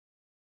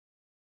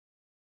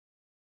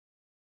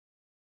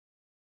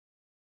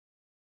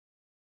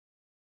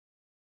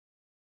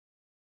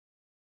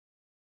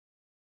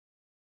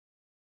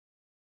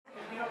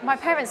My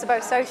parents are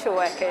both social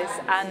workers,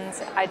 and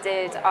I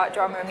did art,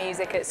 drama and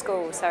music at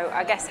school, so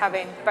I guess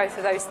having both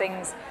of those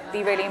things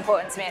be really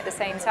important to me at the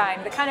same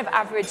time. The kind of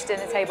average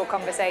dinner table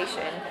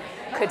conversation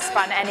could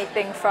span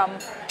anything from,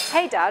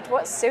 hey Dad,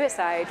 what's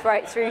suicide?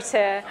 Right through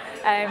to,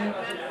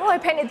 oh, I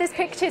painted this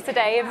picture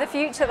today of the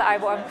future that I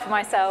want for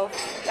myself.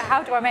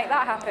 How do I make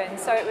that happen?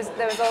 So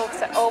there was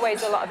also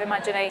always a lot of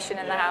imagination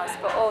in the house,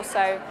 but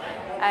also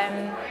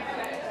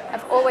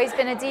I've always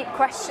been a deep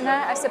questioner,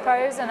 I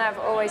suppose, and I've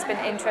always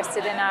been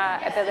interested in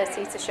our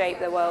ability to shape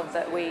the world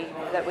that we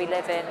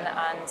live in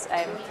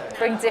and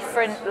bring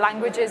different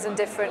languages and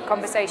different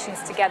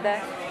conversations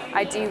together.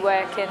 I do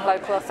work in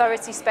local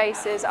authority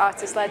spaces,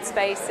 artist-led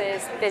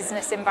spaces,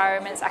 business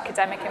environments,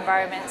 academic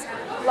environments.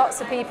 Lots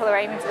of people are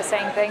aiming for the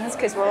same things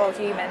because we're all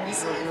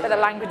humans, but the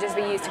languages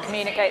we use to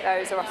communicate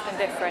those are often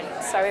different.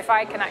 So if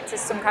I can act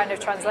as some kind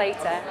of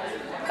translator,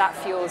 that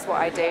fuels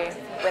what I do,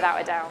 without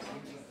a doubt.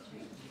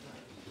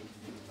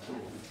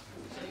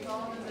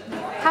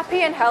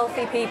 Happy and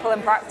healthy people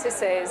and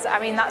practices. I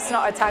mean, that's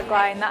not a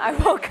tagline that I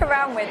walk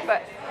around with,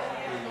 but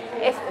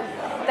if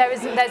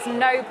there's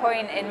no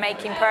point in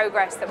making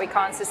progress that we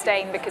can't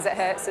sustain because it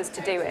hurts us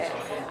to do it,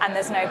 and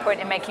there's no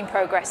point in making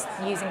progress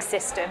using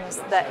systems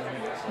that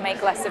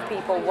make less of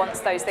people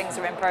once those things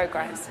are in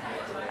progress.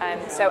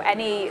 So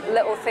any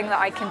little thing that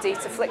I can do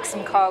to flick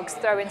some cogs,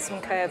 throw in some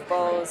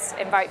curveballs,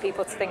 invite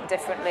people to think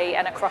differently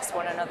and across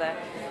one another,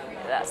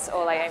 that's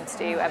all I aim to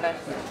do ever.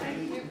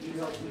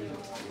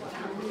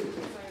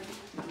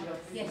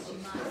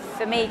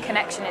 For me,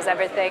 connection is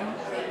everything,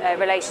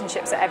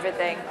 relationships are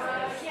everything,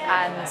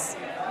 and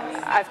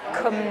I've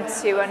come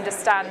to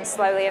understand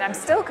slowly, and I'm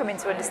still coming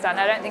to understand,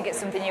 I don't think it's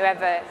something you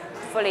ever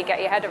fully get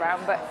your head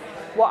around, but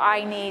what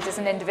I need as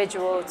an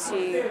individual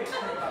to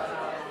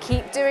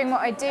keep doing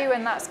what I do,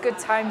 and that's good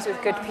times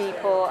with good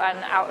people and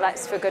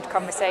outlets for good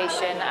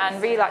conversation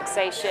and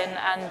relaxation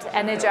and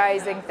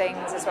energising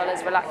things as well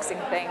as relaxing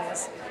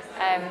things.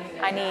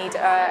 I need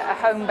a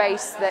home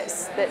base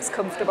that's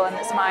comfortable and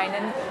that's mine,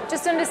 and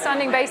just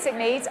understanding basic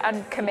needs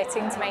and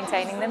committing to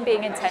maintaining them,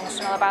 being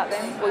intentional about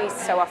them. We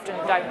so often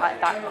don't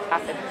let that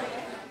happen.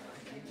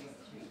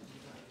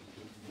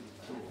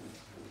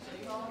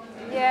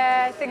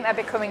 Yeah, I think they're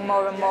becoming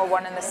more and more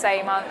one and the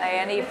same, aren't they?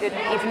 And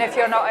even if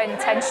you're not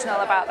intentional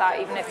about that,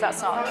 even if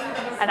that's not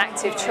an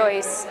active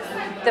choice,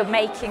 the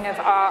making of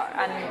art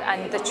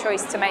and the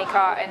choice to make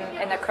art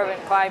in the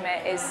current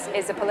climate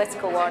is a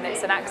political one,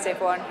 it's an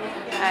active one.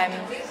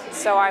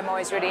 So I'm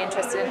always really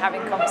interested in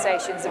having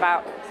conversations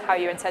about how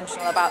you're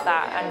intentional about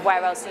that and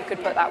where else you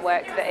could put that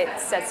work that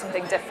it said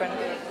something different.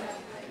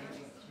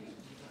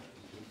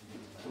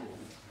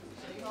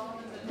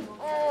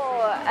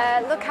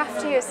 Look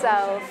after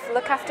yourself,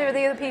 look after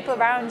the other people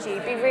around you,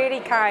 be really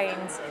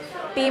kind,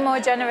 be more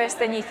generous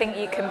than you think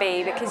you can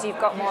be because you've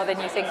got more than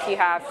you think you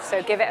have,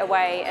 so give it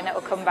away and it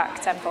will come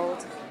back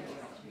tenfold.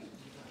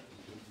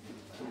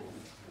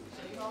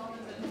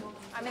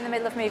 I'm in the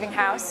middle of moving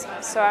house,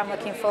 so I'm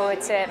looking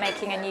forward to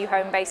making a new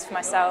home base for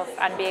myself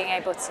and being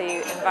able to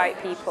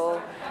invite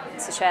people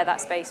to share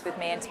that space with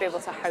me and to be able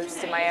to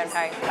host in my own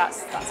home.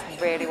 That's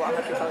really what I'm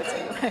looking forward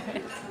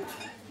to.